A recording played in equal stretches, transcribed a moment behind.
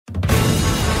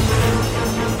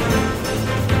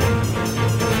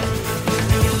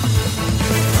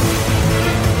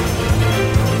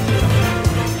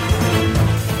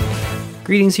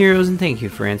Greetings, heroes, and thank you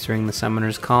for answering the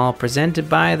Summoner's Call, presented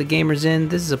by The Gamers Inn.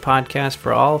 This is a podcast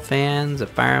for all fans of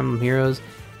Fire Emblem Heroes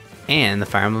and the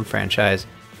Fire Emblem franchise.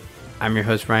 I'm your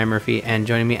host, Ryan Murphy, and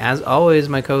joining me, as always,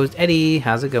 my co-host, Eddie.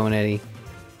 How's it going, Eddie?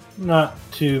 Not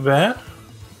too bad.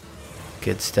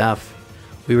 Good stuff.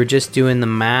 We were just doing the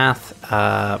math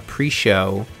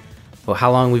pre-show, well,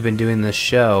 how long we've been doing this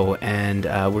show, and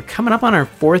we're coming up on our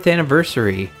 4th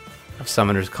anniversary of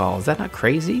Summoner's Call. Is that not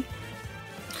crazy?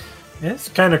 It's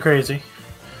kind of crazy.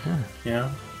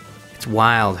 Yeah. It's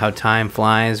wild how time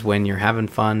flies when you're having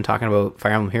fun talking about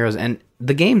Fire Emblem Heroes, and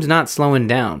the game's not slowing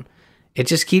down. It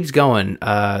just keeps going.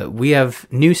 We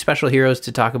have new special heroes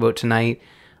to talk about tonight.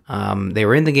 They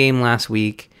were in the game last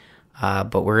week,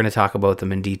 but we're going to talk about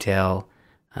them in detail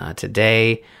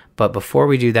today. But before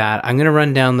we do that, I'm going to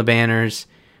run down the banners.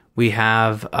 We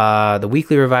have the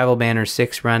Weekly Revival Banner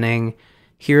 6 running,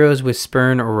 Heroes with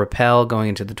Spurn or Repel going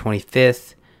into the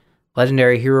 25th,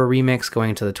 Legendary Hero Remix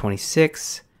going to the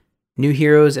 26th, New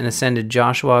Heroes and Ascended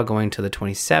Joshua going to the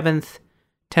 27th,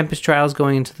 Tempest Trials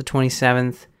going into the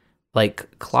 27th,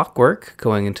 Like Clockwork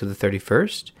going into the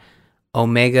 31st,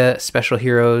 Omega Special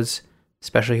Heroes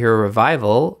Special Hero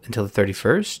Revival until the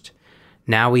 31st,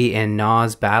 Naui and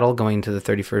Na's Battle going to the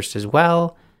 31st as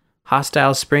well,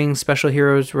 Hostile Spring Special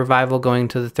Heroes Revival going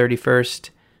to the 31st,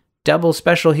 Double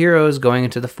Special Heroes going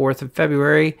into the 4th of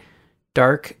February,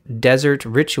 Dark Desert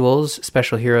Rituals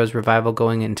Special Heroes Revival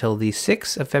going until the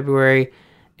 6th of February,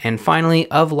 and finally,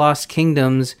 Of Lost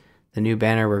Kingdoms, the new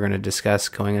banner we're going to discuss,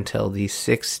 going until the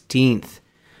 16th.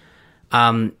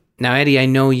 Now, Eddie, I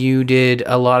know you did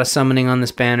a lot of summoning on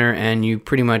this banner, and you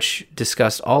pretty much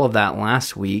discussed all of that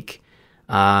last week,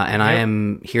 and I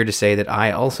am here to say that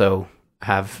I also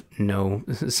have no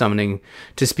summoning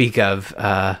to speak of,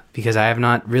 because I have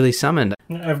not really summoned.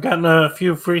 I've gotten a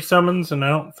few free summons, and I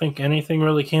don't think anything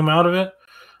really came out of it.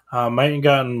 Might have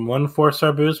gotten one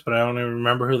 4-star boost, but I don't even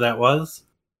remember who that was.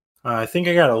 I think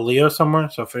I got a Leo somewhere,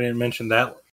 so if I didn't mention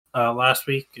that last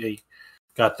week, I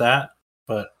got that.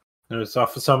 But it was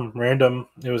off of some random,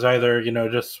 it was either,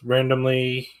 just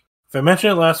randomly. If I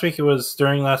mentioned it last week, it was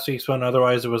during last week's one.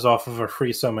 Otherwise, it was off of a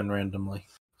free summon randomly.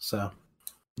 So,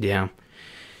 yeah,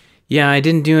 I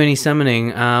didn't do any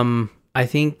summoning. I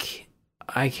think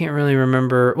I can't really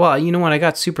remember. Well, you know what? I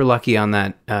got super lucky on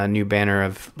that new banner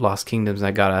of Lost Kingdoms.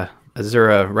 I got a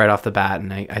Azura right off the bat,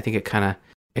 and I think it kind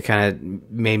of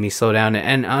made me slow down.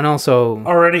 And also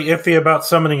already iffy about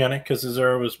summoning on it because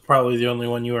Azura was probably the only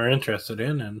one you were interested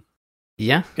in, and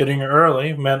getting her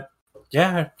early meant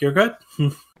you're good.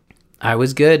 I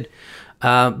was good.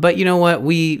 But you know what?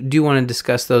 We do want to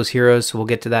discuss those heroes, so we'll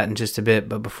get to that in just a bit.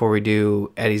 But before we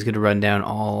do, Eddie's going to run down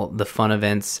all the fun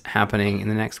events happening in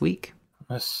the next week.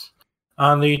 Yes.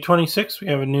 On the 26th, we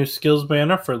have a new skills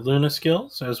banner for Luna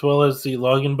skills, as well as the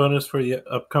login bonus for the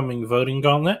upcoming voting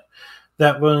gauntlet.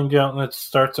 That voting gauntlet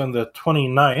starts on the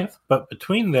 29th, but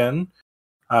between the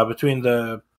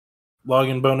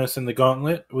login bonus and the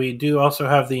gauntlet, we do also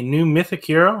have the new mythic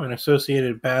hero and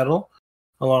associated battle,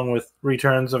 along with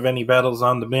returns of any battles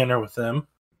on the banner with them,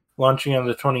 launching on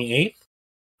the 28th.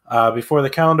 Before the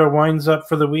calendar winds up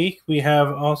for the week, we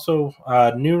have also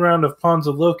a new round of Pawns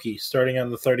of Loki starting on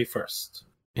the 31st.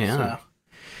 Yeah. So.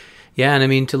 Yeah, and I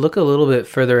mean, to look a little bit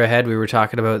further ahead, we were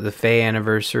talking about the Fae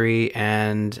anniversary,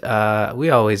 and we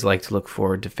always like to look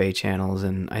forward to Fae channels,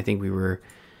 and I think we were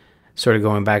sort of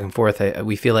going back and forth.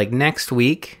 We feel like next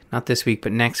week, not this week,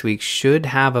 but next week, should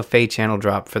have a Fae channel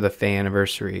drop for the Fae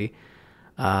anniversary.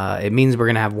 It means we're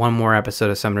going to have one more episode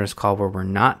of Summoner's Call where we're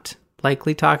not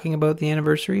likely talking about the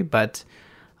anniversary, but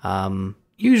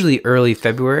usually early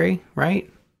February,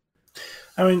 right?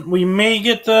 I mean, we may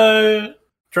get the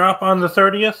drop on the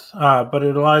 30th, but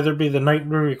it'll either be the night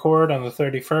we record on the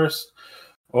 31st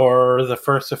or the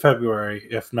 1st of February,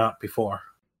 if not before.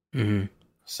 Mm-hmm.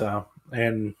 So,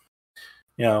 and,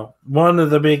 one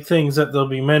of the big things that they'll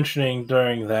be mentioning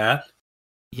during that,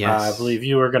 I believe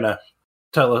you were going to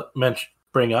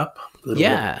bring up.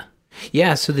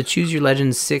 Yeah, so the Choose Your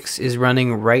Legends 6 is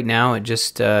running right now. It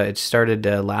just it started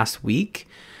last week.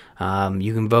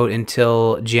 You can vote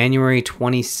until January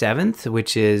 27th,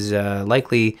 which is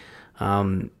likely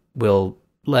will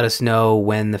let us know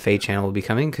when the Fae channel will be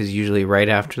coming, because usually right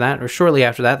after that, or shortly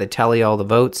after that, they tally all the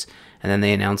votes, and then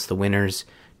they announce the winners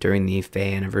during the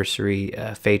Fae anniversary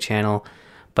Fae channel.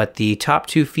 But the top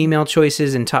 2 female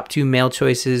choices and top 2 male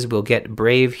choices will get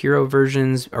Brave hero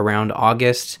versions around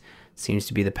August. Seems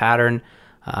to be the pattern.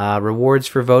 Rewards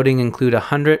for voting include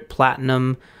 100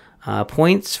 platinum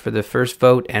points for the first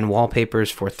vote and wallpapers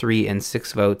for 3 and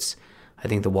 6 votes. I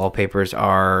think the wallpapers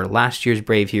are last year's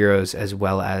Brave heroes as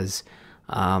well as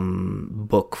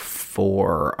book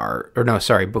 4 art, or no,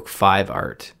 sorry, book 5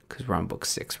 art, because we're on book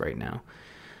 6 right now.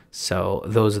 So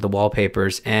those are the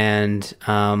wallpapers. And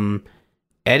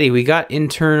Eddie, we got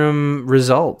interim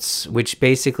results, which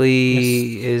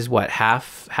basically is what,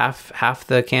 half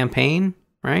the campaign,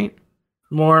 right?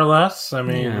 More or less. I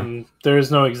mean, there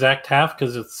is no exact half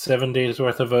because it's 7 days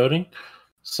worth of voting.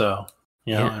 So,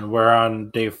 and we're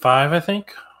on day 5, I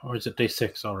think, or is it day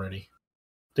 6 already?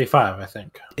 Day 5, I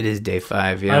think. It is day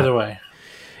 5. Yeah. Either way,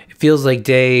 it feels like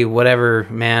day whatever,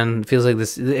 man. It feels like the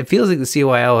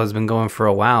CYL has been going for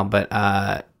a while,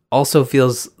 but also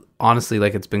feels honestly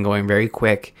like it's been going very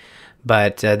quick.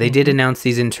 But they did announce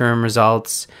these interim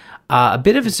results. A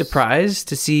bit of a surprise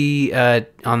to see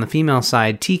on the female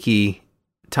side, Tiki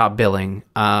top billing.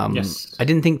 Yes. I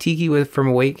didn't think Tiki from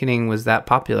Awakening was that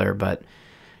popular, but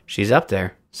she's up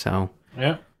there. So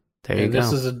yeah, there you go.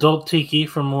 This is adult Tiki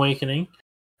from Awakening,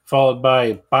 followed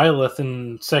by Byleth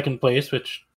in second place,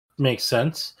 which makes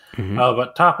sense.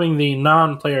 But topping the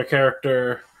non-player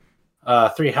character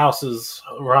Three Houses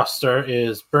roster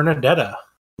is Bernadetta.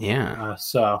 Yeah.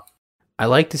 So I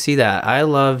like to see that. I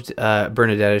loved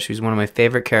Bernadetta. She was one of my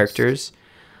favorite characters.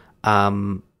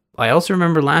 I also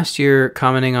remember last year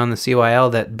commenting on the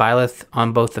CYL that Byleth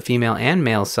on both the female and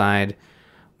male side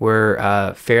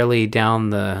were fairly down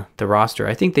the roster.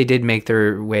 I think they did make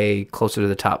their way closer to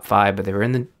the top 5, but they were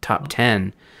in the top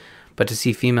 10. But to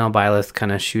see female Byleth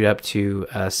kind of shoot up to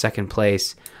second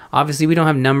place. Obviously, we don't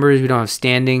have numbers. We don't have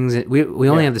standings. We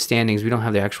only have the standings. We don't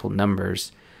have the actual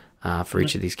numbers for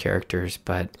each of these characters.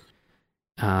 But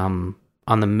on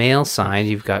the male side,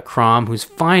 you've got Crom, who's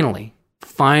finally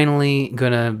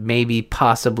gonna maybe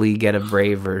possibly get a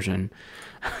Brave version.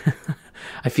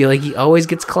 I feel like he always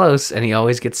gets close and he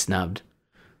always gets snubbed.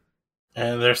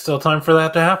 And there's still time for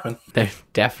that to happen. They're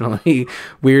definitely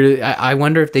weird. I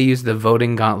wonder if they use the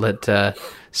voting gauntlet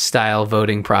style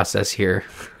voting process here.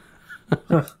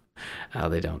 Oh,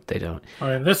 they don't.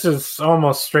 I mean, this is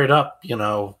almost straight up,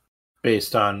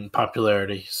 based on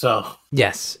popularity. So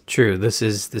yes, true. This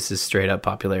is straight up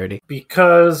popularity.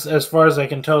 Because as far as I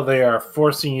can tell, they are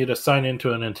forcing you to sign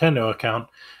into a Nintendo account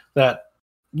that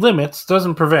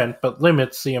doesn't prevent, but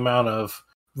limits the amount of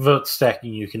vote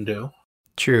stacking you can do.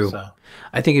 True. So.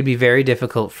 I think it'd be very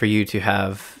difficult for you to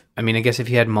have. I mean, I guess if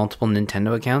you had multiple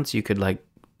Nintendo accounts, you could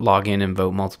log in and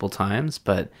vote multiple times.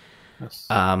 But yes.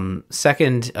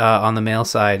 Second on the male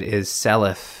side is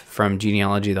Seliph from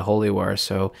Genealogy: The Holy War.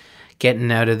 So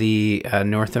getting out of the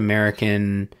North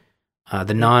American, how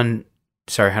do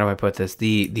I put this?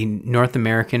 The North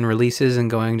American releases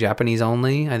and going Japanese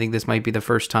only. I think this might be the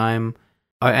first time.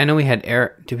 I know we had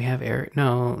Eric. Do we have Eric?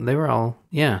 No, they were all.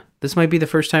 Yeah, this might be the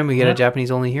first time we get a Japanese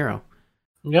only hero.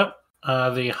 Yep.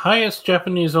 The highest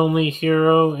Japanese only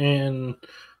hero in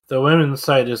the women's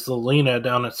side is Lena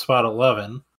down at spot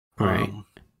 11. Right.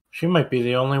 She might be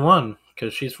the only one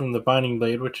because she's from the Binding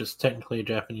Blade, which is technically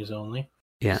Japanese only.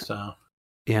 Yeah. So.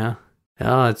 Yeah.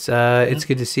 Oh, it's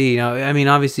good to see. I mean,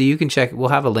 obviously you can check. We'll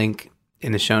have a link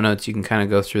in the show notes. You can kind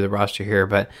of go through the roster here,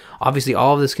 but obviously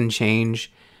all of this can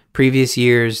change. Previous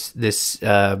years, this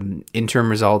interim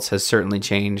results has certainly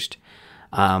changed.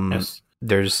 Yes.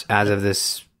 There's, as of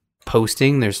this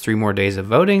posting, there's 3 more days of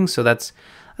voting, so that's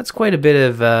quite a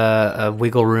bit of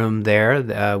wiggle room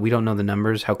there. We don't know the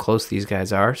numbers, how close these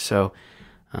guys are, so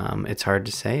it's hard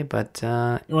to say. But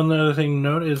one other thing to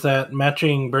note is that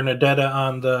matching Bernadetta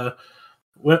on the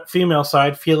female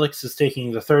side, Felix is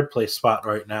taking the 3rd place spot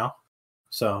right now.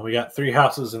 So we got 3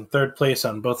 houses in 3rd place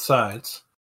on both sides.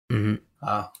 Mm-hmm.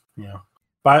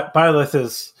 Byleth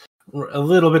is a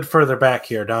little bit further back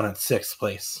here, down at 6th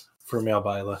place for male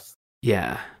Byleth.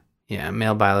 Yeah,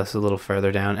 male Byleth is a little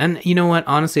further down. And you know what?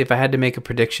 Honestly, if I had to make a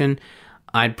prediction,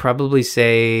 I'd probably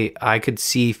say I could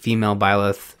see female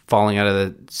Byleth falling out of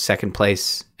the 2nd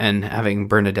place and having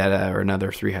Bernadetta or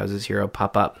another Three Houses hero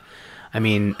pop up. I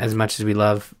mean, as much as we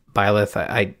love Byleth,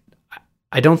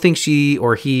 I don't think she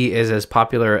or he is as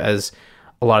popular as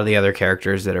a lot of the other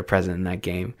characters that are present in that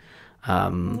game.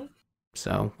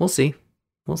 So we'll see.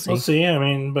 We'll see. I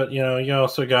mean, but you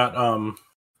also got on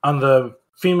the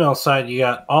female side, you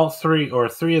got three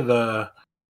of the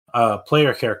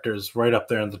player characters right up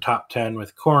there in the top 10,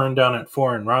 with Corrin down at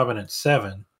 4 and Robin at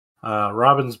 7.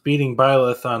 Robin's beating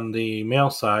Byleth on the male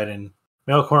side, and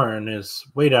male Corrin is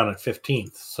way down at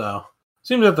 15th. So it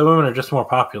seems that the women are just more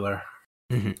popular.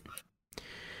 Mm-hmm.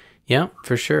 Yeah,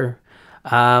 for sure.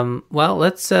 Well,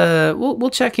 let's we'll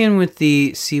check in with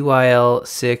the CYL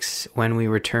 6 when we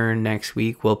return next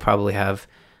week. We'll probably have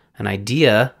an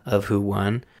idea of who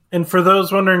won. And for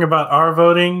those wondering about our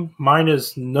voting, mine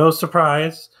is no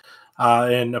surprise.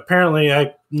 And apparently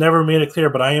I never made it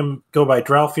clear, but I go by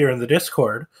Dralfir in the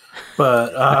Discord.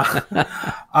 But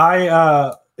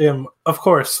I am, of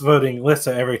course, voting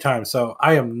Lissa every time. So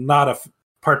I am not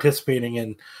participating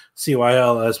in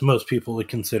CYL as most people would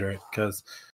consider it, because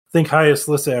I think highest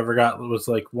Lissa ever got was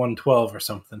like 112 or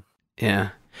something. Yeah.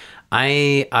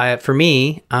 For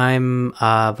me, I've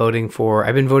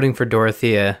been voting for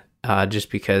Dorothea, just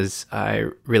because I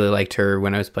really liked her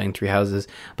when I was playing Three Houses,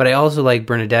 but I also like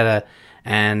Bernadetta,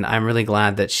 and I'm really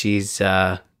glad that she's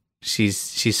so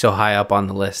high up on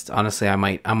the list. Honestly, I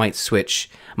might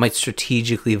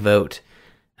strategically vote.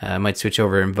 I might switch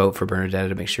over and vote for Bernadetta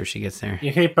to make sure she gets there.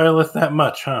 You hate Byleth that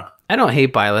much, huh? I don't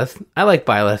hate Byleth. I like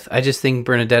Byleth. I just think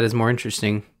Bernadette is more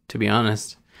interesting, to be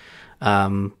honest.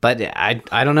 But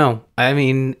I don't know. I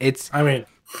mean, it's tough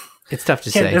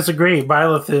to say. Can't disagree.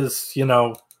 Byleth is,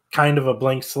 kind of a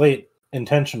blank slate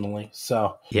intentionally.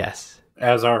 So yes,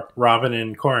 as are Robin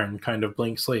and Corrin, kind of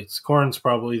blank slates. Corrin's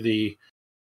probably the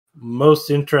most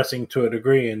interesting to a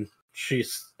degree, and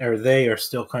they are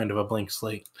still kind of a blank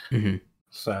slate. Mm-hmm.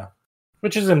 So,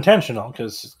 which is intentional,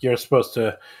 because you're supposed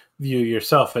to view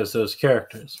yourself as those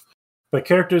characters. But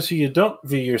characters who you don't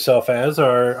view yourself as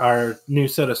are our new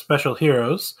set of special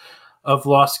heroes of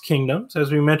Lost Kingdoms.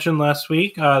 As we mentioned last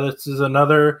week, this is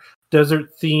another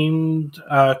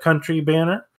desert-themed country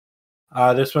banner.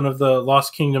 This one of the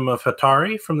Lost Kingdom of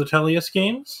Hatari from the Tellius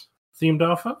games, themed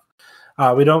off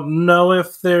of. We don't know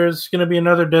if there's going to be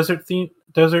another desert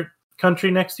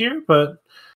country next year, but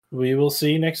we will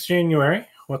see next January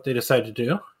what they decide to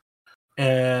do.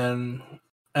 And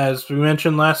as we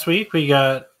mentioned last week, we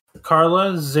got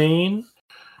Carla, Zane,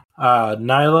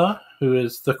 Nyla, who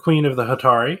is the queen of the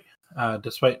Hatari.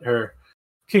 Despite her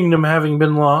kingdom having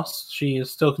been lost, she is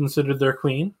still considered their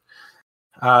queen.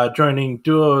 Joining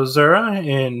Duo Azura,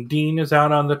 and Dean is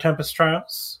out on the Tempest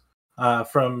Trials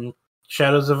from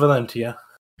Shadows of Valentia.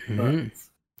 Mm-hmm.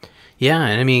 Yeah,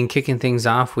 and I mean, kicking things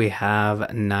off, we have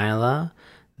Nyla,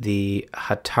 the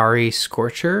Hatari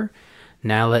Scorcher.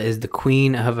 Nyla is the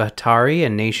queen of Hatari, a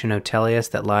nation of Tellius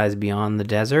that lies beyond the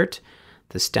desert.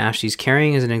 The staff she's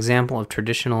carrying is an example of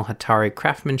traditional Hatari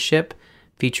craftsmanship,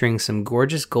 featuring some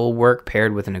gorgeous gold work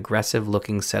paired with an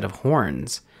aggressive-looking set of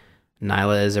horns.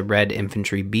 Nyla is a red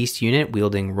infantry beast unit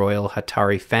wielding Royal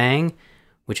Hatari Fang,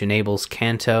 which enables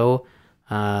Kanto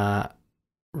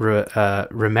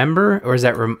remember, or is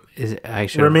that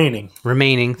remaining?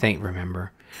 Remaining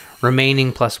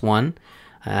 +1.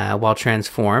 While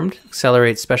transformed,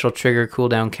 accelerates special trigger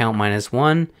cooldown count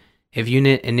 -1. If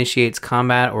unit initiates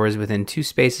combat or is within 2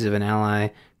 spaces of an ally,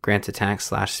 grants attack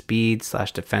 /speed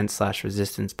 /defense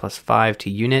 /resistance +5 to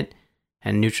unit,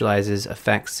 and neutralizes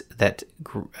effects that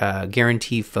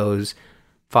guarantee foes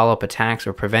follow-up attacks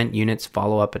or prevent units'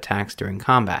 follow-up attacks during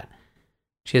combat.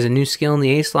 She has a new skill in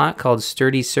the A slot called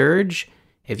Sturdy Surge.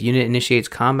 If unit initiates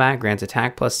combat, grants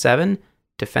attack +7,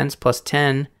 defense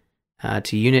 +10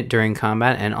 to unit during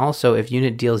combat, and also if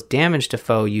unit deals damage to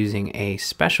foe using a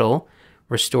special,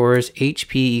 restores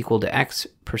HP equal to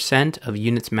X% of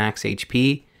unit's max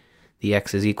HP. The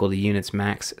X is equal to unit's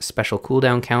max special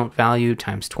cooldown count value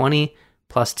times 20,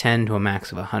 +10 to a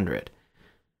max of 100.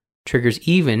 Triggers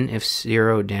even if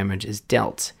 0 damage is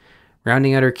dealt.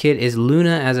 Rounding out her kit is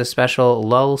Luna as a special,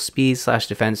 Lull speed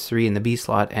 /defense 3 in the B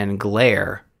slot, and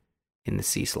Glare in the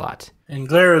C slot. And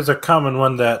Glare is a common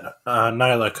one that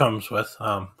Nyla comes with.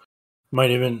 I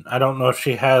don't know if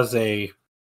she has a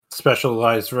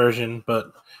specialized version,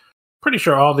 but pretty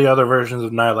sure all the other versions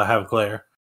of Nyla have Glare.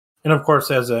 And of course,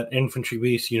 as an infantry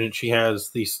beast unit, she has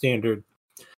the standard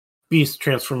beast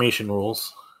transformation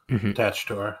rules attached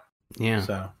to her. Yeah.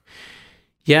 So.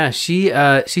 Yeah, she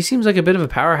seems like a bit of a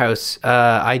powerhouse.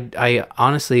 I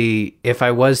honestly, if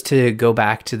I was to go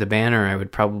back to the banner, I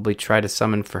would probably try to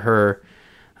summon for her,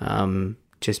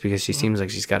 just because she seems like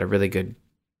she's got a really good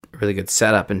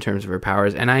setup in terms of her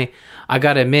powers. And I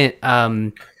gotta admit,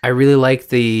 I really like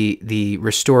the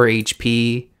restore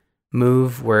HP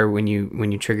move, where when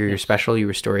you trigger your special, you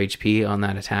restore HP on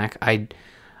that attack.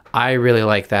 I really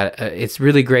like that. It's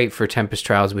really great for Tempest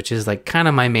Trials, which is like kind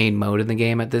of my main mode in the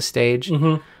game at this stage.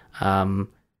 Mm-hmm.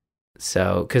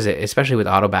 So, because especially with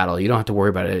auto battle, you don't have to worry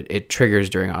about it. It triggers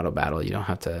during auto battle. You don't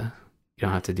have to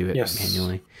do it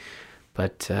manually.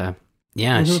 But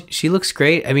she looks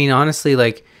great. I mean, honestly,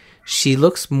 like she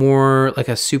looks more like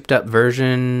a souped up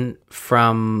version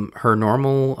from her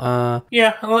normal.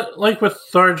 Yeah, like with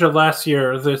Tharja last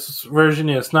year, this version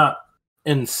is not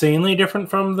insanely different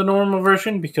from the normal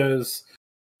version, because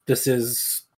this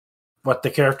is what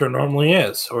the character normally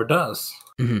is or does.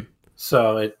 Mm-hmm.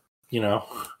 So it,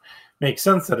 makes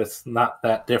sense that it's not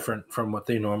that different from what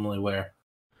they normally wear.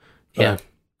 But yeah.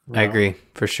 I agree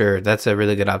for sure. That's a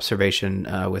really good observation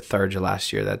with Tharja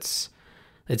last year. It's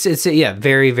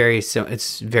very very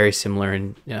it's very similar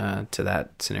in to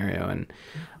that scenario, and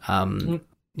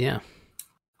yeah.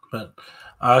 But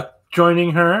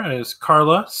joining her is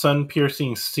Carla, Sun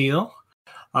Piercing Steel.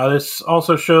 This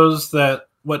also shows that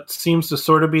what seems to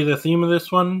sort of be the theme of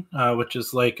this one, which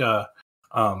is like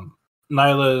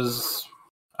Nyla's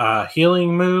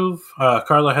healing move.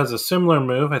 Carla has a similar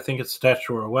move. I think it's attached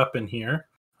to her weapon here.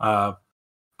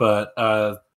 But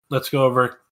let's go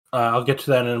over. I'll get to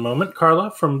that in a moment.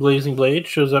 Carla from Blazing Blade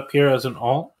shows up here as an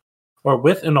alt, or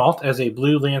with an alt as a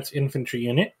Blue Lance infantry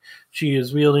unit. She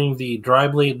is wielding the Dry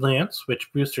Blade Lance,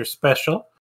 which boosts her special,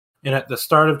 and at the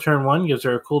start of turn 1 gives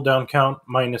her a cooldown count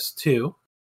 -2.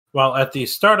 While at the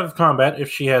start of combat, if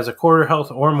she has a quarter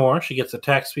health or more, she gets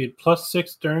attack speed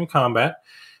 +6 during combat,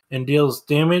 and deals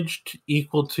damage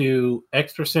equal to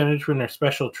X percentage when her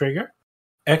special trigger.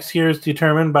 X here is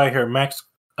determined by her max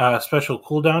special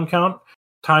cooldown count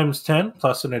 ×10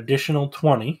 plus an additional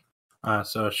 20.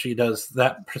 So she does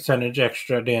that percentage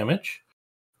extra damage.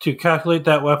 To calculate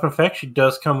that weapon effect, she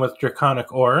does come with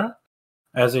Draconic Aura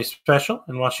as a special,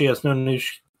 and while she has no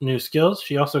new skills,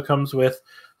 she also comes with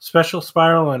Special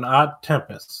Spiral and Odd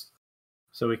Tempest.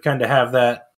 So we kind of have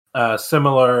that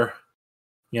similar,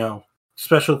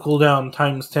 special cooldown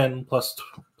 ×10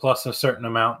 plus a certain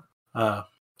amount.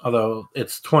 Although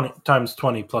it's 20 ×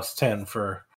 20 plus 10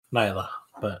 for Nyla,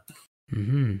 but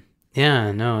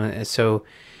yeah, no. So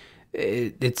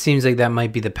it seems like that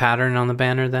might be the pattern on the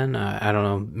banner. Then I don't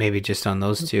know, maybe just on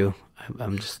those two.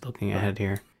 I'm just looking ahead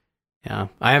here. Yeah,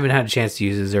 I haven't had a chance to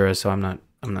use Azura, so I'm not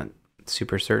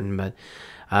super certain, but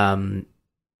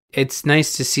it's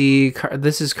nice to see.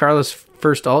 This is Carla's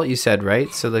first alt, you said,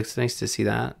 right? So it's nice to see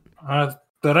that.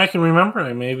 That I can remember.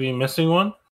 I may be missing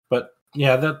one, but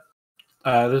yeah,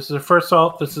 this is her first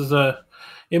alt. This is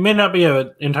it may not be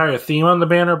an entire theme on the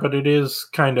banner, but it is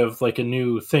kind of like a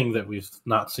new thing that we've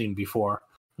not seen before,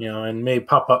 and may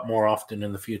pop up more often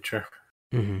in the future.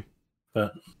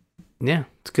 But yeah,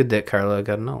 it's good that Carla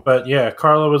got an alt. But yeah,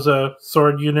 Carla was a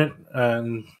sword unit,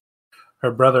 and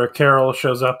her brother Carol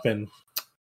shows up, and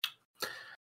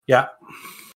yeah,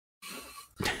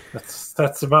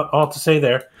 that's about all to say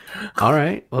there. All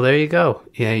right, well there you go.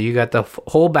 Yeah, you got the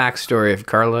whole backstory of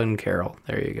Carla and Carol.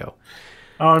 There you go.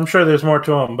 Oh, I'm sure there's more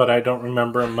to them, but I don't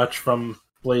remember much from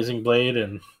Blazing Blade,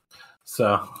 and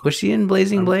so was she in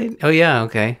Blazing Blade? Oh yeah,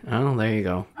 okay. Oh, there you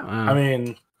go. I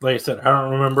mean, like I said, I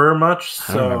don't remember much,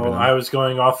 so I was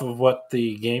going off of what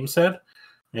the game said,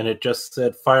 and it just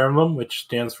said Fire Emblem, which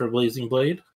stands for Blazing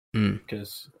Blade,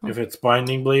 because if it's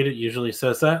Binding Blade, it usually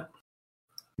says that.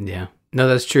 Yeah, no,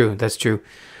 that's true. That's true.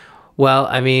 Well,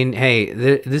 I mean, hey,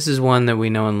 this is one that we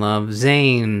know and love.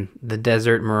 Zane, the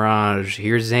Desert Mirage.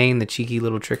 Here's Zane, the cheeky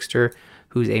little trickster,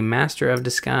 who's a master of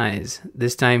disguise.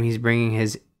 This time he's bringing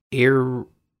his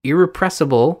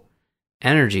irrepressible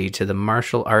energy to the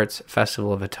martial arts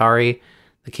festival of Atari,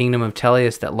 the kingdom of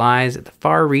Tellius that lies at the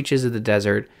far reaches of the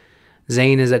desert.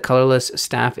 Zane is a colorless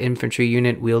staff infantry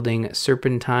unit wielding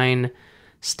Serpentine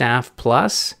Staff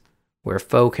Plus, where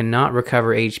foe cannot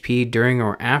recover HP during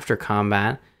or after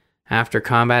combat. After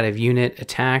combat, if unit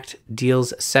attacked,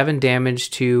 deals 7 damage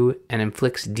to and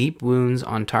inflicts deep wounds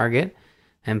on target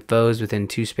and foes within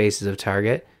 2 spaces of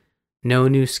target. No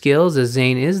new skills, as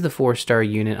Zane is the 4-star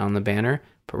unit on the banner,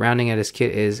 but rounding out his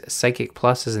kit is Psychic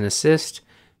Plus as an assist,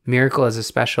 Miracle as a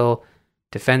special,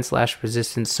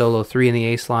 Defense/Resistance Solo 3 in the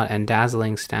A slot, and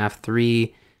Dazzling Staff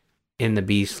 3 in the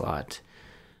B slot.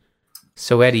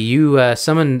 So Eddie, you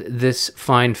summoned this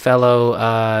fine fellow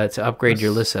to upgrade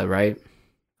your Lissa, right?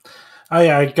 Oh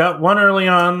yeah, I got one early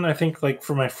on. I think like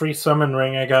for my free summon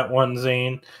ring, I got one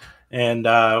Zane, and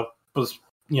was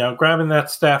grabbing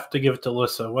that staff to give it to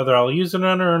Lissa. Whether I'll use it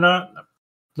on her or not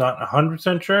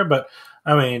 100% sure. But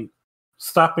I mean,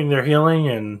 stopping their healing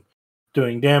and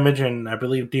doing damage, and I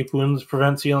believe deep wounds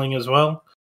prevents healing as well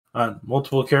on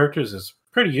multiple characters is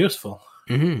pretty useful.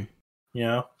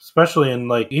 Especially in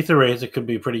like Ether Rays, it could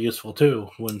be pretty useful too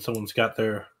when someone's got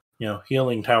their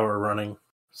healing tower running.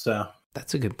 So.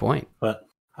 That's a good point. But,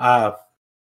 by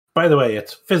the way,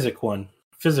 it's Physic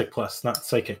Plus, not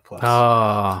Psychic Plus.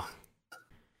 Oh.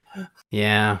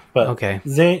 Yeah, but okay.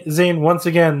 Zane, once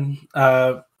again,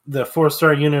 the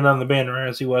 4-star unit on the banner,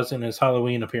 as he was in his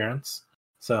Halloween appearance.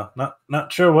 So,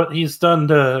 not sure what he's done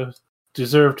to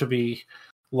deserve to be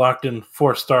locked in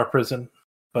 4-star prison.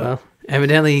 But well,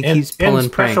 evidently he keeps pulling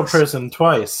pranks. Special prison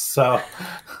twice, so...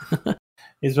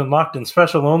 he's been locked in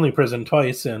special only prison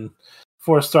twice, and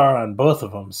 4-star on both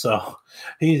of them, so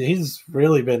he's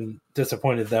really been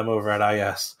disappointed them over at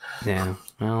IS. Yeah,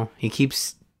 well, he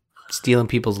keeps stealing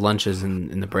people's lunches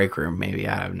in the break room. Maybe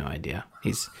I have no idea.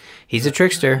 He's a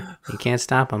trickster. You can't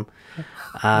stop him.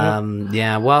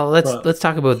 Yeah. Well, let's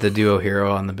talk about the duo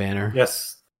hero on the banner.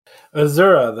 Yes,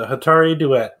 Azura, the Hatari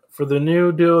duet. For the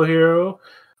new duo hero,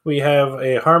 we have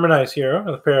a harmonized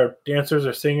hero, a pair of dancers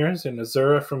or singers, and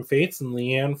Azura from Fates and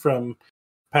Leanne from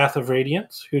Path of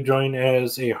Radiance, who join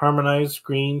as a harmonized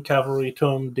green cavalry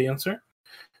tome dancer.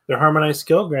 Their harmonized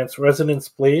skill grants resonance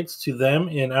blades to them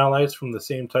and allies from the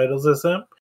same titles as them,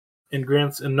 and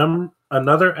grants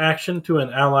another action to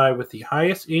an ally with the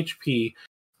highest HP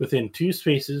within 2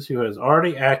 spaces who has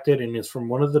already acted and is from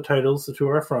one of the titles the two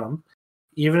are from,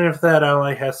 even if that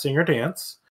ally has Sing or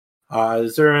Dance.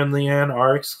 Azura and Leanne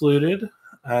are excluded,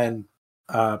 and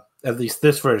at least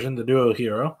this version, the duo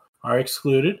hero, are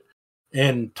excluded,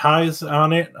 and ties on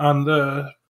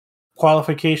the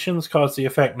qualifications cause the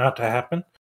effect not to happen.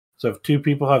 So if 2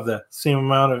 people have the same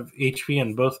amount of HP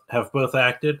and both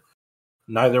acted,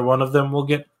 neither one of them will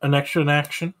get an extra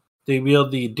action. They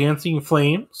wield the Dancing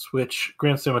Flames, which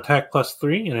grants them attack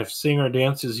 +3, and if Sing or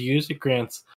Dance is used, it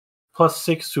grants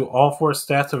 +6 to all 4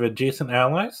 stats of adjacent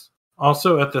allies.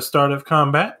 Also, at the start of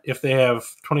combat, if they have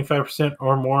 25%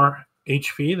 or more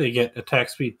HP, they get attack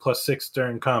speed +6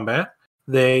 during combat.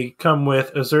 They come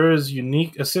with Azura's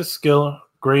unique assist skill,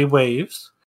 Grey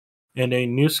Waves, and a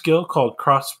new skill called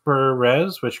Crossbar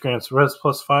Res, which grants Res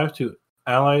 +5 to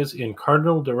allies in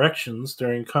cardinal directions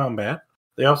during combat.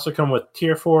 They also come with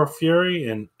Tier 4 Fury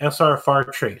and SR Far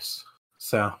Trace.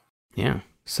 So, yeah,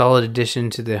 solid addition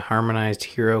to the harmonized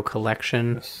hero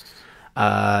collection.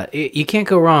 You can't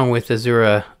go wrong with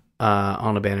Azura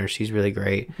on a banner. She's really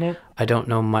great. Nope. I don't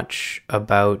know much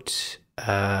about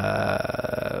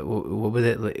what was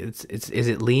it? Is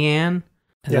it Leanne?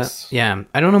 Yes. Yeah,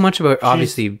 I don't know much about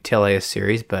obviously Teleus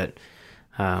series, but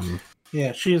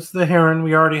yeah, she's the Heron.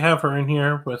 We already have her in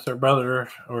here with her brother,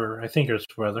 or I think it's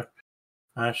brother.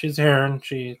 She's a Heron.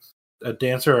 She's a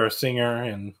dancer or a singer,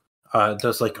 and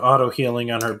does like auto healing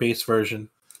on her base version.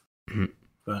 Mm-hmm.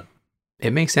 But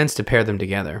it makes sense to pair them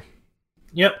together.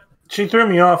 Yep, she threw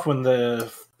me off when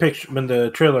the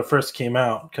trailer first came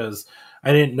out because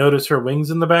I didn't notice her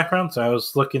wings in the background, so I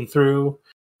was looking through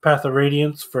Path of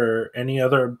Radiance for any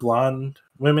other blonde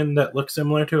women that look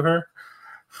similar to her.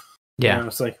 Yeah. And I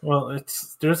was like, well,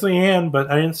 there's Leanne, but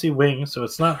I didn't see wings, so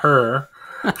it's not her.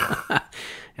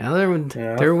 There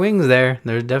are wings there.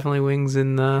 There's definitely wings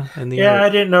in the Yeah, art. I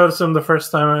didn't notice them the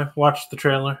first time I watched the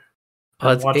trailer.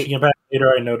 Watching it back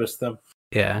later, I noticed them.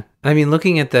 Yeah. I mean,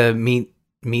 looking at the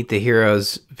Meet the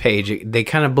Heroes page, they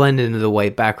kind of blend into the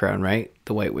white background, right?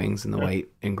 The white wings and the white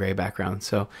and gray background.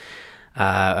 So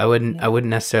I wouldn't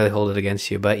necessarily hold it against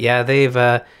you, but yeah, they've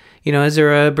bringing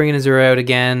Azura out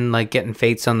again, like getting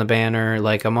Fates on the banner.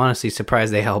 Like, I'm honestly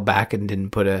surprised they held back and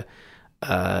didn't put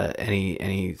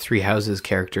any Three Houses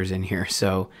characters in here.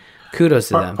 So kudos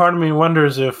to them. Part of me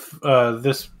wonders if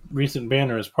this recent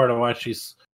banner is part of why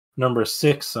she's number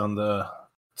 6 on the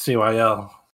CYL,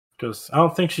 because I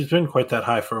don't think she's been quite that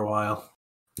high for a while.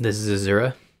 This is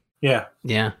Azura? Yeah.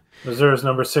 Azura's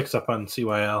number 6 up on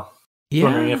CYL. Yeah.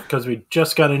 Wondering if, because we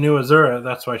just got a new Azura,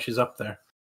 that's why she's up there.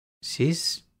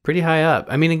 She's pretty high up.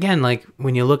 I mean, again, like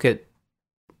when you look at,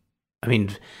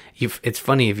 it's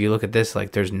funny if you look at this,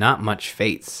 like there's not much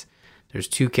Fates. There's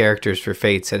 2 characters for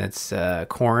Fates, and it's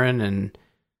Corrin and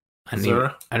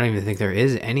Azura. I don't even think there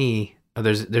is any. Oh,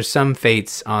 there's some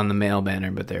Fates on the male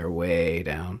banner, but they're way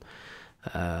down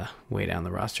the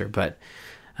roster. But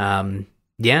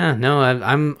yeah, no,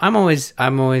 I'm always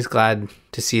glad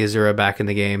to see Azura back in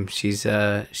the game. She's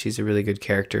a really good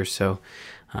character, so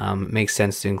it makes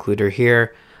sense to include her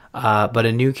here. But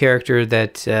a new character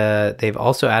that they've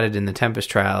also added in the Tempest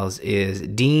Trials is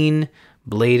Dean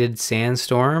Bladed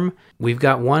Sandstorm. We've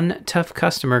got one tough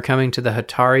customer coming to the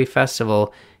Hatari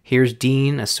Festival. Here's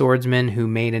Dean, a swordsman who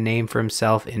made a name for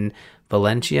himself in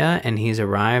Valentia, and he's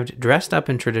arrived dressed up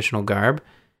in traditional garb.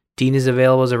 Dean is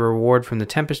available as a reward from the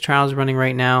Tempest Trials running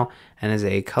right now, and as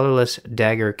a colorless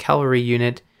dagger cavalry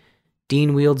unit.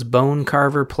 Dean wields Bone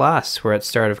Carver Plus, where at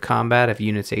start of combat, if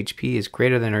unit's HP is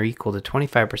greater than or equal to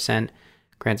 25%,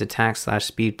 grants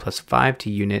attack/speed +5 to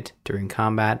unit during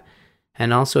combat,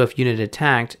 and also if unit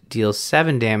attacked, deals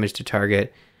 7 damage to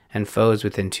target and foes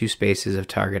within 2 spaces of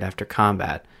target after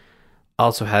combat.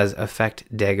 Also has effect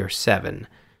Dagger 7.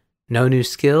 No new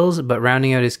skills, but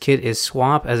rounding out his kit is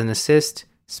Swap as an assist,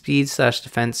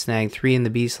 Speed/Defense Snag 3 in the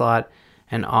B slot,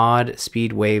 and Odd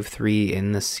Speed Wave 3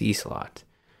 in the C slot.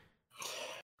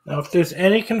 Now, if there's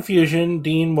any confusion,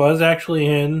 Dean was actually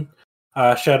in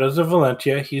Shadows of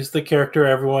Valentia. He's the character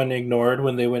everyone ignored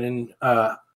when they went and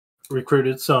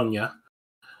recruited Sonya.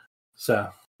 So,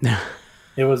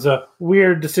 It was a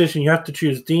weird decision. You have to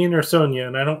choose Dean or Sonya,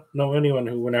 and I don't know anyone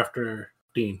who went after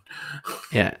Dean.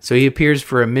 Yeah, so he appears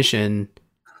for a mission,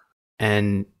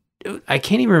 and I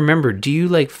can't even remember. Do you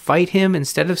like fight him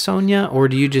instead of Sonya, or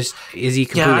do you just is he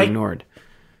completely ignored?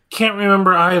 Can't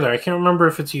remember either. I can't remember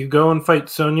if it's you go and fight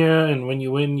Sonya, and when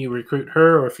you win, you recruit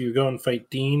her, or if you go and fight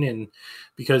Dean, and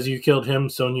because you killed him,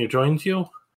 Sonya joins you.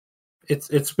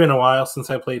 It's been a while since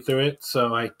I played through it,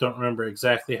 so I don't remember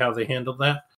exactly how they handled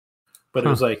that. But it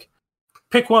was like,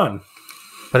 pick one.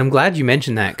 But I'm glad you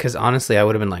mentioned that, because honestly, I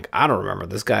would have been like, I don't remember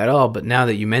this guy at all. But now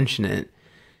that you mention it,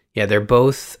 yeah, they're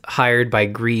both hired by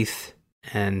Greeth,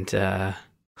 and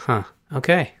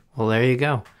okay, well there you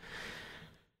go.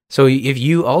 So if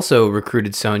you also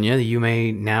recruited Sonya, you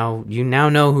now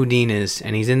know who Dean is,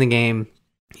 and he's in the game.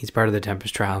 He's part of the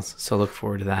Tempest Trials, so look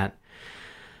forward to that.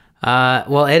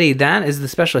 Well, Eddie, that is the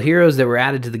special heroes that were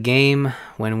added to the game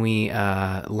when we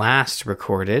last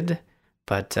recorded.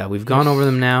 But we've gone over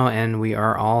them now, and we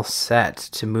are all set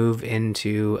to move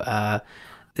into...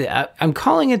 I'm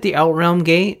calling it the Outrealm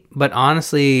Gate, but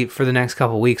honestly, for the next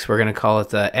couple weeks, we're going to call it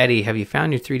the Eddie, have you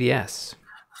found your 3DS?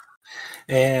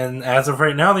 And as of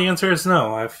right now, the answer is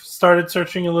no. I've started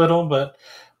searching a little, but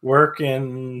work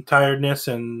and tiredness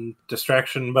and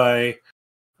distraction by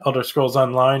Elder Scrolls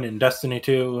Online and Destiny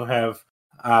 2 have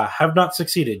not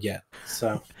succeeded yet.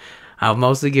 So... I'm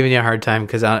mostly giving you a hard time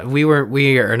because we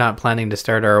are not planning to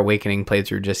start our Awakening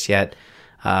playthrough just yet.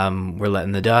 We're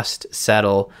letting the dust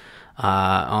settle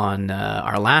on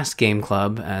our last game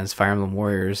club as Fire Emblem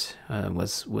Warriors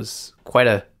was quite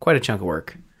a chunk of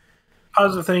work.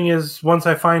 Positive thing is once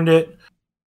I find it,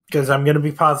 because I'm going to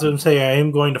be positive and say I am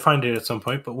going to find it at some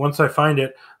point, but once I find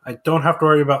it, I don't have to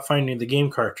worry about finding the game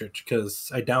cartridge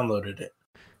because I downloaded it.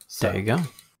 So. There you go.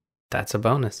 That's a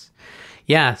bonus.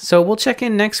 Yeah, so we'll check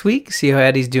in next week, see how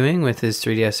Eddie's doing with his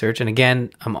 3DS search. And again,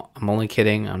 I'm only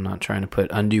kidding. I'm not trying to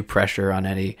put undue pressure on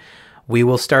Eddie. We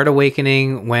will start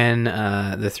Awakening when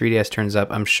the 3DS turns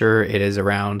up. I'm sure it is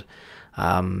around.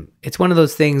 It's one of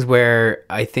those things where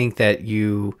I think that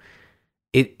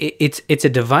it's a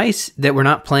device that we're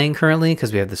not playing currently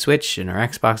because we have the Switch and our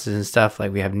Xboxes and stuff.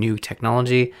 Like, we have new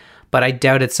technology, but I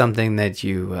doubt it's something that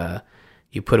you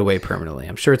put away permanently.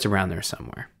 I'm sure it's around there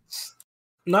somewhere.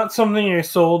 Not something I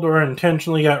sold or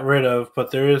intentionally got rid of, but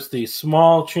there is the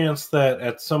small chance that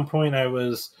at some point I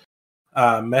was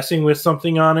messing with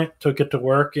something on it, took it to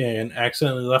work, and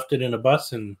accidentally left it in a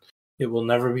bus, and it will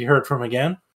never be heard from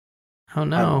again. Oh,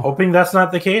 no. I'm hoping that's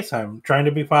not the case. I'm trying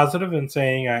to be positive and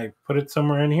saying I put it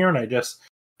somewhere in here, and I just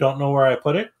don't know where I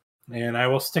put it, and I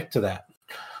will stick to that.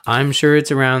 I'm sure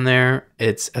it's around there.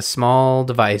 It's a small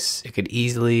device. It could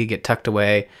easily get tucked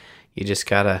away. You just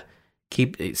gotta...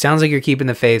 it sounds like you're keeping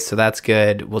the faith, so that's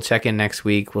good. We'll check in next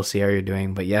week. We'll see how you're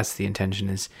doing. But yes, the intention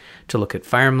is to look at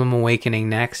Fire Emblem Awakening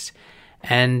next.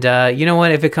 And you know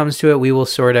what? If it comes to it, we will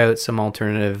sort out some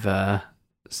alternatives.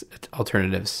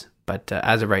 But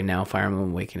as of right now, Fire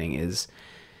Emblem Awakening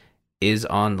is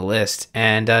on the list.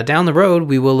 And down the road,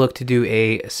 we will look to do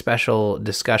a special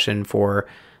discussion for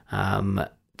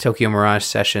Tokyo Mirage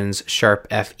Sessions Sharp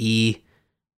FE.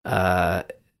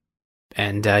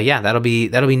 And that'll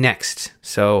be next.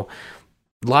 So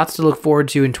lots to look forward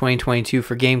to in 2022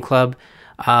 for Game Club.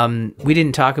 We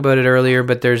didn't talk about it earlier,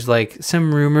 but there's like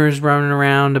some rumors running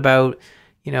around about,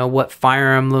 what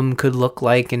Fire Emblem could look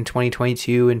like in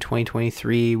 2022 and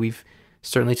 2023. We've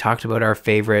certainly talked about our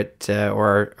favorite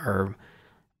or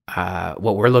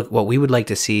what we would like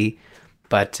to see.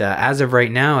 But as of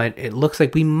right now, it looks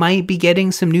like we might be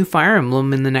getting some new Fire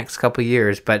Emblem in the next couple of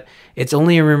years. But it's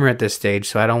only a rumor at this stage,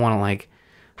 so I don't want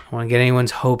to get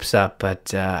anyone's hopes up.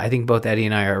 But I think both Eddie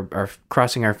and I are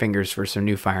crossing our fingers for some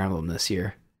new Fire Emblem this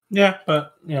year. Yeah,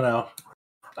 but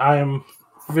I am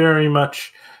very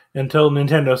much until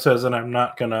Nintendo says it, I'm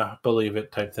not gonna believe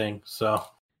it type thing. So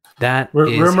that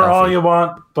rumor all you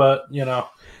want, but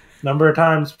number of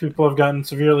times people have gotten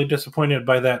severely disappointed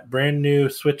by that brand new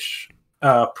Switch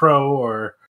Pro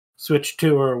or Switch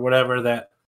 2 or whatever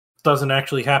that doesn't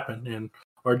actually happen,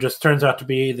 or just turns out to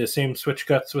be the same Switch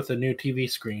guts with a new TV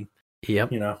screen.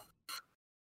 Yep.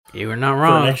 You were not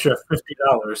wrong. For an extra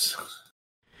 $50.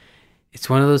 It's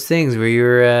one of those things where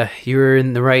you're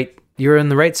in the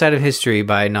right side of history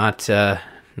by not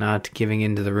giving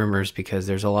into the rumors, because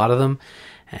there's a lot of them,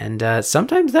 and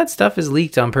sometimes that stuff is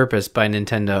leaked on purpose by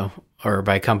Nintendo or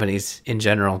by companies in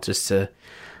general just to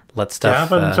let stuff.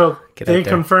 Yeah, but until they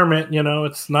confirm it,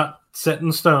 it's not set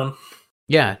in stone.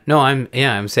 Yeah, no,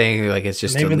 I'm saying like it's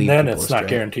just. And even then, it's astray. not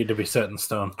guaranteed to be set in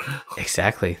stone.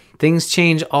 Exactly, things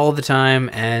change all the time,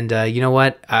 and you know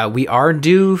what? We are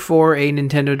due for a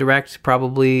Nintendo Direct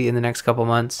probably in the next couple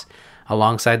months.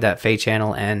 alongside that Fae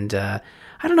channel. And I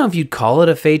don't know if you'd call it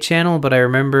a Fae channel, but I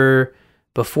remember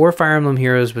before Fire Emblem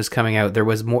Heroes was coming out, there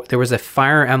was a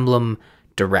Fire Emblem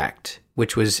Direct,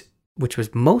 which was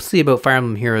mostly about Fire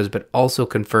Emblem Heroes, but also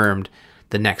confirmed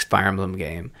the next Fire Emblem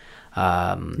game.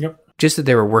 Just that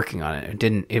they were working on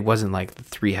it. It wasn't like the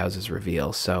Three Houses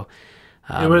reveal. So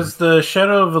it was the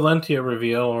Shadow of Valentia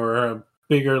reveal, or a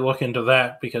bigger look into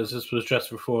that, because this was just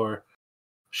before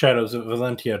Shadows of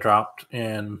Valentia dropped.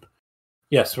 And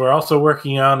yes, we're also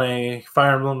working on a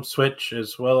Fire Emblem Switch,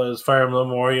 as well as Fire Emblem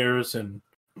Warriors, and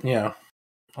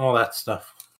all that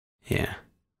stuff. Yeah.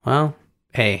 Well,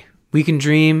 hey, we can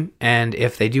dream, and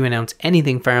if they do announce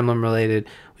anything Fire Emblem related,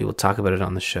 we will talk about it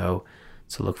on the show.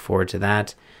 So look forward to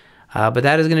that. But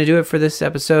that is going to do it for this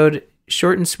episode.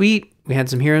 Short and sweet. We had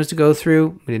some heroes to go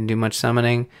through. We didn't do much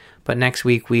summoning. But next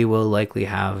week we will likely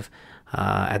have,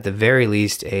 at the very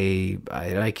least,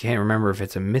 I can't remember if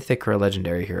it's a mythic or a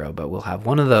legendary hero, but we'll have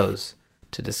one of those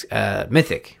to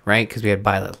mythic, right? Because we had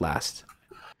Byleth last.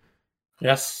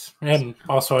 Yes, and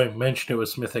also I mentioned it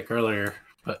was mythic earlier,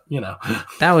 but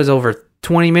That was over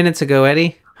 20 minutes ago,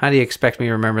 Eddie. How do you expect me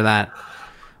to remember that?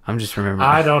 I'm just remembering.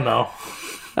 I don't know.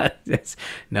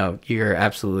 No, you're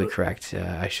absolutely correct.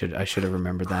 I should have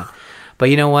remembered that. But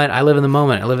you know what? I live in the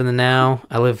moment. I live in the now.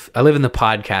 I live in the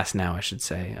podcast now, I should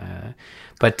say.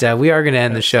 But we are going to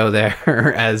end the show there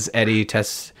as Eddie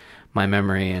tests my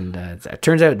memory, and it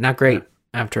turns out not great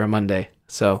after a Monday.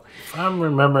 So, if I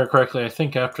remember correctly, I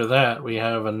think after that we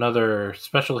have another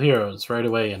Special Heroes right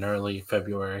away in early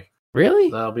February. Really?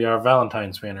 That'll be our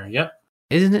Valentine's banner. Yep.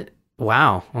 Isn't it?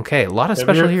 Wow. Okay. A lot of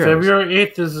Special Heroes. February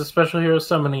 8th is the Special Hero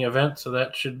Summoning event, so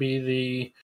that should be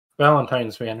the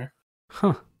Valentine's banner.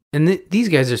 Huh. And these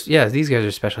guys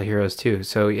are Special Heroes too.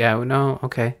 So yeah, no,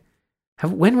 okay.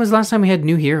 When was the last time we had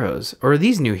new heroes? Or are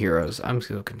these new heroes? I'm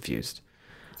still confused.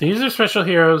 These are Special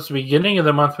Heroes. Beginning of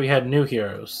the month, we had new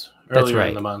heroes. Earlier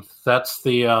in the month. That's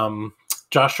the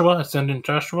Joshua, Ascendant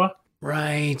Joshua.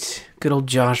 Right. Good old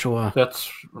Joshua.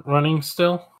 That's running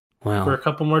still for a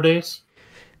couple more days.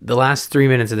 The last 3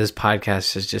 minutes of this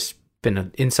podcast has just been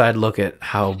an inside look at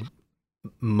how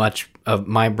much of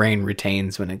my brain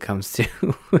retains when it comes to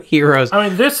heroes. I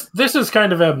mean, this is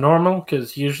kind of abnormal,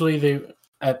 because usually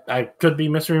I could be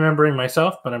misremembering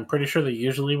myself, but I'm pretty sure they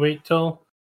usually wait till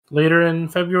later in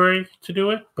February to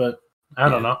do it, but I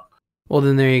don't know. Well,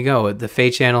 then there you go. The Fae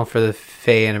channel for the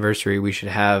Fae anniversary, we should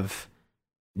have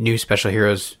new Special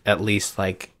Heroes at least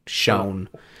shown.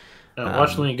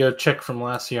 Watch me go check from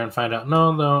last year and find out.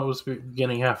 No, it was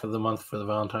beginning half of the month for the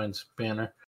Valentine's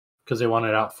banner, because they want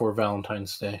it out for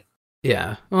Valentine's Day.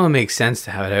 Yeah, well, it makes sense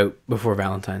to have it out before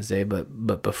Valentine's Day, but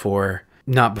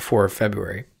not before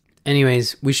February.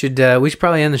 Anyways, we should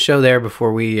probably end the show there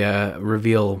before we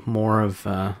reveal more of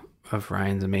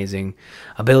Ryan's amazing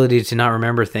ability to not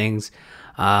remember things.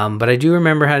 But I do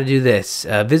remember how to do this.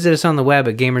 Visit us on the web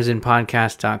at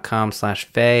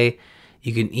gamersinpodcast.com/Fae.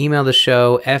 You can email the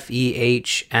show,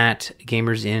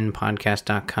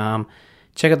 feh@gamersinpodcast.com.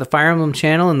 Check out the Fire Emblem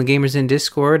channel and the Gamers In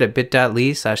Discord at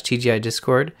bit.ly/TGI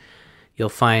Discord. You'll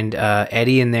find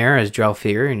Eddie in there as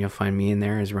Drelfear, and you'll find me in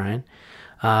there as Ryan.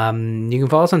 You can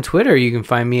follow us on Twitter. You can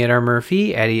find me at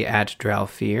rmurphy, Eddie at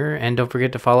Drelfear, and don't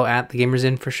forget to follow at the Gamers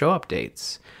In for show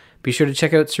updates. Be sure to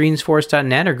check out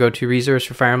Serene'sForest.net, or go to resource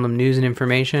for Fire Emblem news and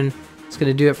information. It's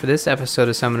going to do it for this episode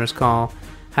of Summoner's Call.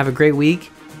 Have a great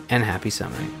week, and happy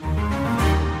summoning.